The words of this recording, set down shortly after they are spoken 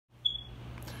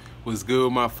What's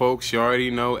good, my folks? You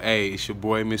already know. Hey, it's your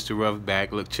boy, Mr. Ruff,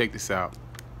 back. Look, check this out.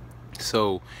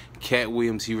 So, Katt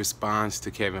Williams, he responds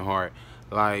to Kevin Hart.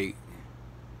 Like,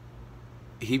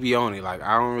 he be on it. Like,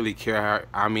 I don't really care how...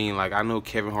 I mean, like, I know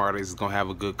Kevin Hart is going to have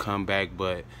a good comeback,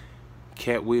 but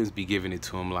Katt Williams be giving it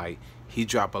to him. Like, he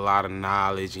drop a lot of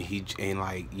knowledge, and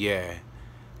like, yeah.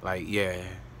 Like, yeah.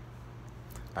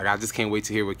 Like, I just can't wait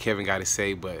to hear what Kevin got to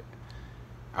say, but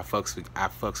I fucks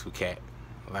with Katt.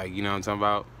 Like, you know what I'm talking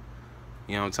about?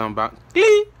 You know what I'm talking about?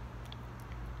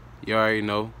 You already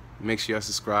know. Make sure y'all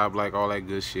subscribe, like all that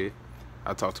good shit.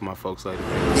 I'll talk to my folks later.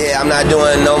 Yeah, I'm not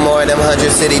doing no more of them 100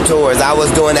 city tours. I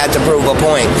was doing that to prove a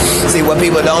point. See, what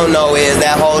people don't know is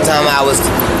that whole time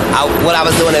what I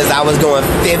was doing is I was doing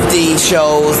 50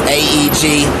 shows,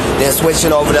 AEG, then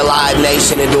switching over to Live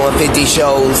Nation and doing 50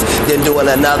 shows, then doing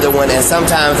another one. And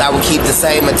sometimes I would keep the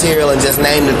same material and just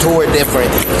name the tour different,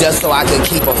 just so I could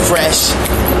keep a fresh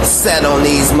set on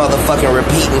these motherfucking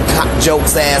repeating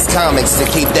jokes-ass comics to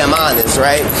keep them honest,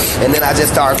 right? And then I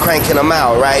just started cranking them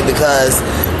out, right? Because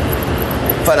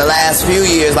for the last few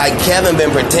years, like, Kevin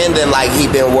been pretending like he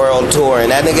been world touring.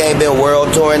 That nigga ain't been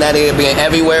world touring. That nigga been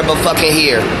everywhere but fucking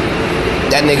here.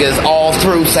 That nigga is all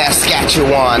through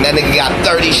Saskatchewan. That nigga got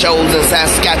 30 shows in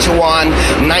Saskatchewan,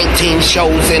 19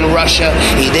 shows in Russia.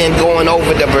 He then going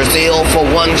over to Brazil for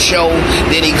one show.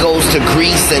 Then he goes to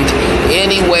Greece and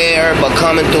anywhere but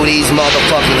coming through these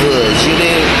motherfucking hoods. You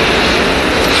dig?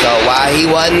 So while he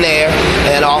wasn't there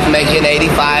and off making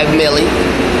 85 million,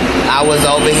 I was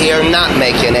over here not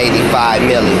making 85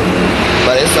 million.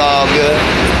 But it's all good.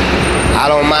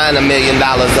 I don't mind $1 million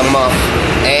a month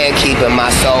and keeping my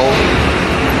soul.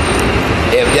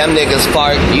 If them niggas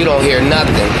fart, you don't hear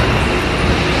nothing.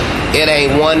 It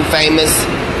ain't one famous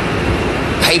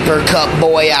paper cup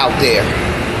boy out there.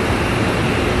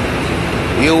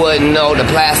 You wouldn't know the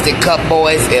plastic cup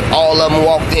boys if all of them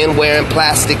walked in wearing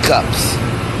plastic cups.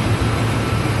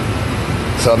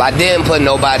 So if I didn't put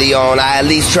nobody on, I at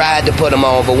least tried to put them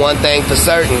on. But one thing for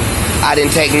certain, I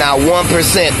didn't take not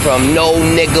 1% from no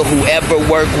nigga who ever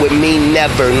worked with me,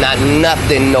 never. Not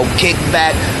nothing, no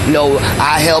kickback, no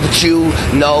I helped you,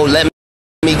 no let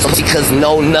me, because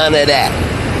no none of that.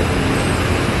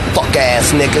 Fuck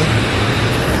ass nigga.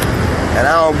 And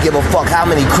I don't give a fuck how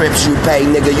many crips you pay,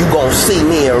 nigga. You gon' see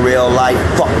me in real life,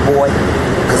 fuck boy.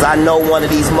 Cause I know one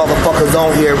of these motherfuckers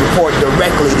on here report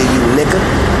directly to you, nigga.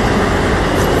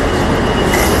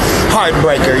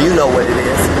 Heartbreaker, you know what it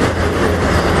is.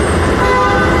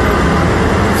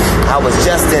 I was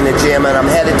just in the gym and I'm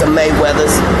headed to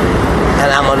Mayweather's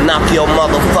and I'm gonna knock your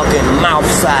motherfucking mouth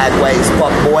sideways,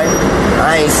 fuck boy.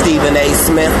 I ain't Stephen A.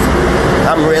 Smith.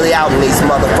 I'm really out in these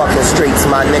motherfucking streets,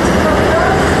 my nigga.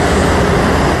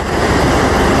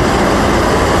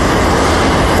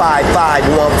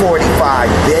 5'5", 145,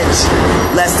 bitch.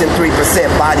 Less than 3%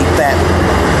 body fat.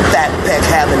 Fat peck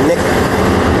having nigga.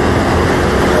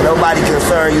 Nobody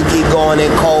concerned you keep going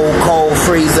in cold,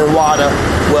 freezing water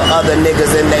with other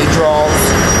niggas in they drawers.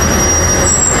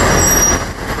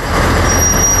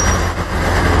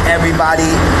 Everybody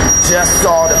just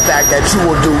saw the fact that you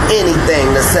will do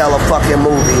anything to sell a fucking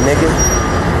movie, nigga.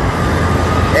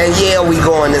 And yeah, we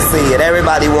going to see it.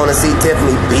 Everybody want to see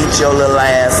Tiffany beat your little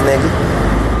ass, nigga.